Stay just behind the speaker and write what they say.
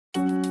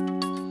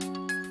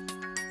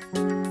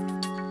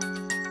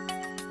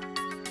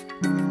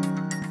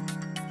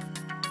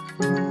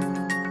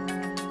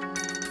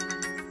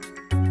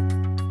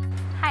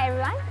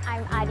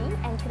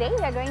Today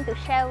we are going to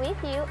share with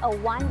you a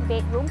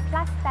one-bedroom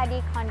plus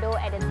study condo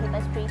at the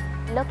Tapestry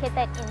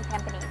located in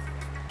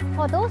Tampines.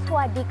 For those who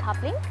are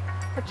decoupling,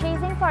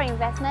 purchasing for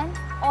investment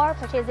or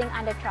purchasing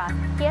under trust,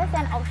 here's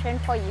an option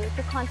for you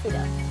to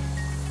consider.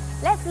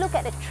 Let's look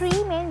at the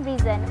three main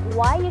reasons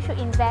why you should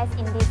invest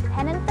in this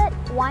tenanted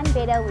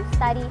one-bedder with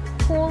study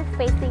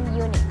pool-facing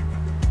unit.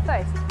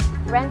 First,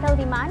 rental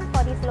demand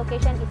for this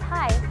location is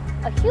high.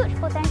 A huge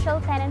potential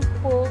tenant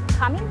pool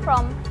coming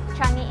from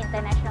Changi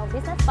International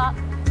Business Park,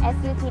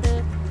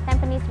 SUTD,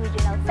 Tampines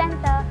Regional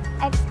Centre,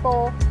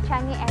 Expo,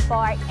 Changi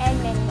Airport and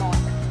many more.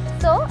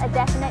 So, a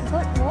definite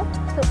good move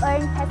to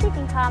earn passive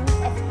income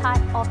as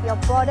part of your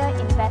broader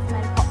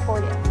investment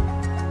portfolio.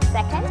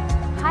 Second,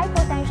 high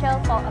potential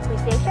for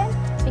appreciation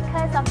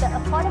because of the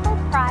affordable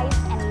price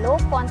and low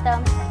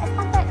quantum as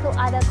compared to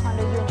other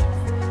condo units.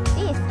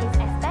 This is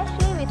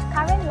especially with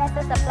current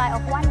lesser supply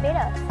of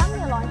one-bedder. Some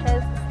new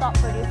launches stop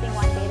producing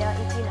one-bedder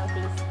if you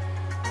notice.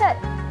 Third,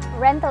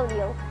 rental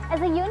deal. As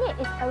the unit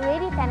is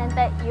already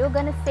tenanted, you're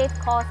going to save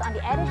costs on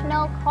the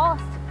additional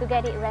cost to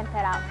get it rented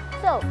out.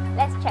 So,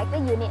 let's check the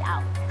unit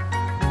out.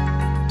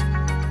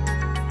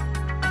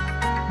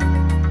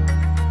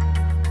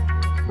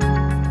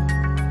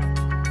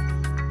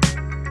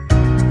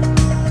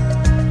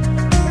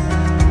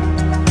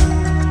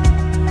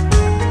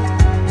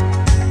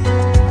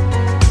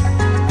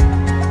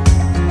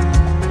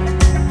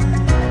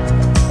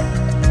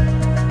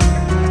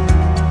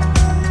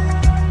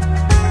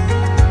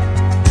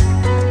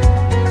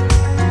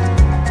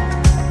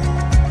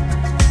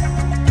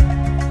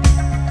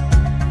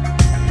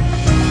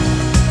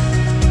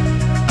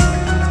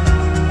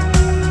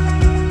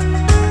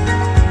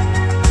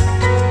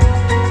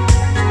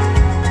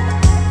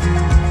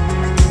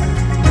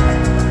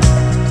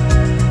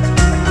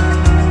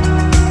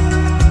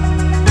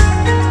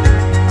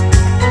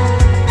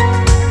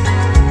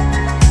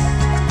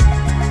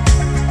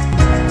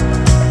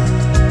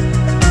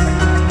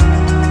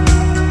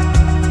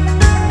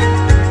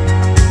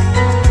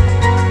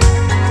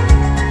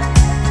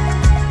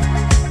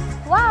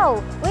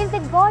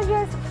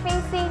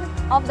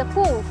 Of the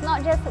pools,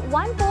 not just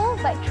one pool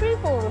but three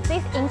pools.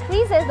 This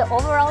increases the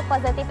overall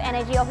positive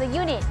energy of the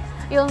unit.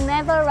 You'll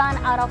never run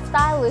out of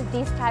style with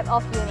this type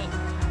of unit.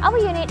 Our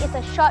unit is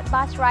a short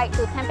bus ride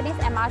to Tampines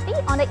MRT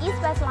on the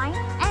East-West line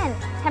and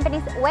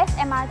Tampines West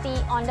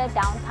MRT on the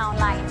downtown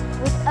line.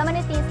 With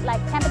amenities like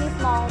Tampines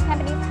Mall,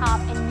 Tampines Hub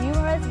and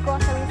numerous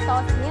grocery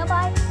stores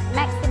nearby,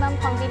 maximum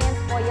convenience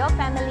for your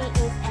family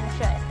is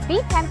ensured.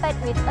 Be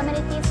pampered with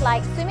amenities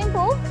like swimming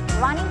pool,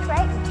 running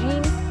track,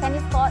 gyms,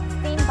 tennis court,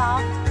 steam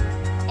bath,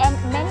 and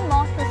many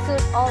more to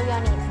suit all your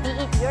needs, be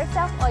it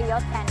yourself or your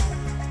tenant.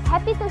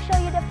 Happy to show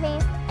you the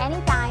place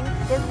anytime.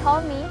 Just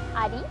call me,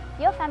 Adee,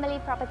 your family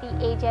property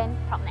agent,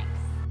 PropNext.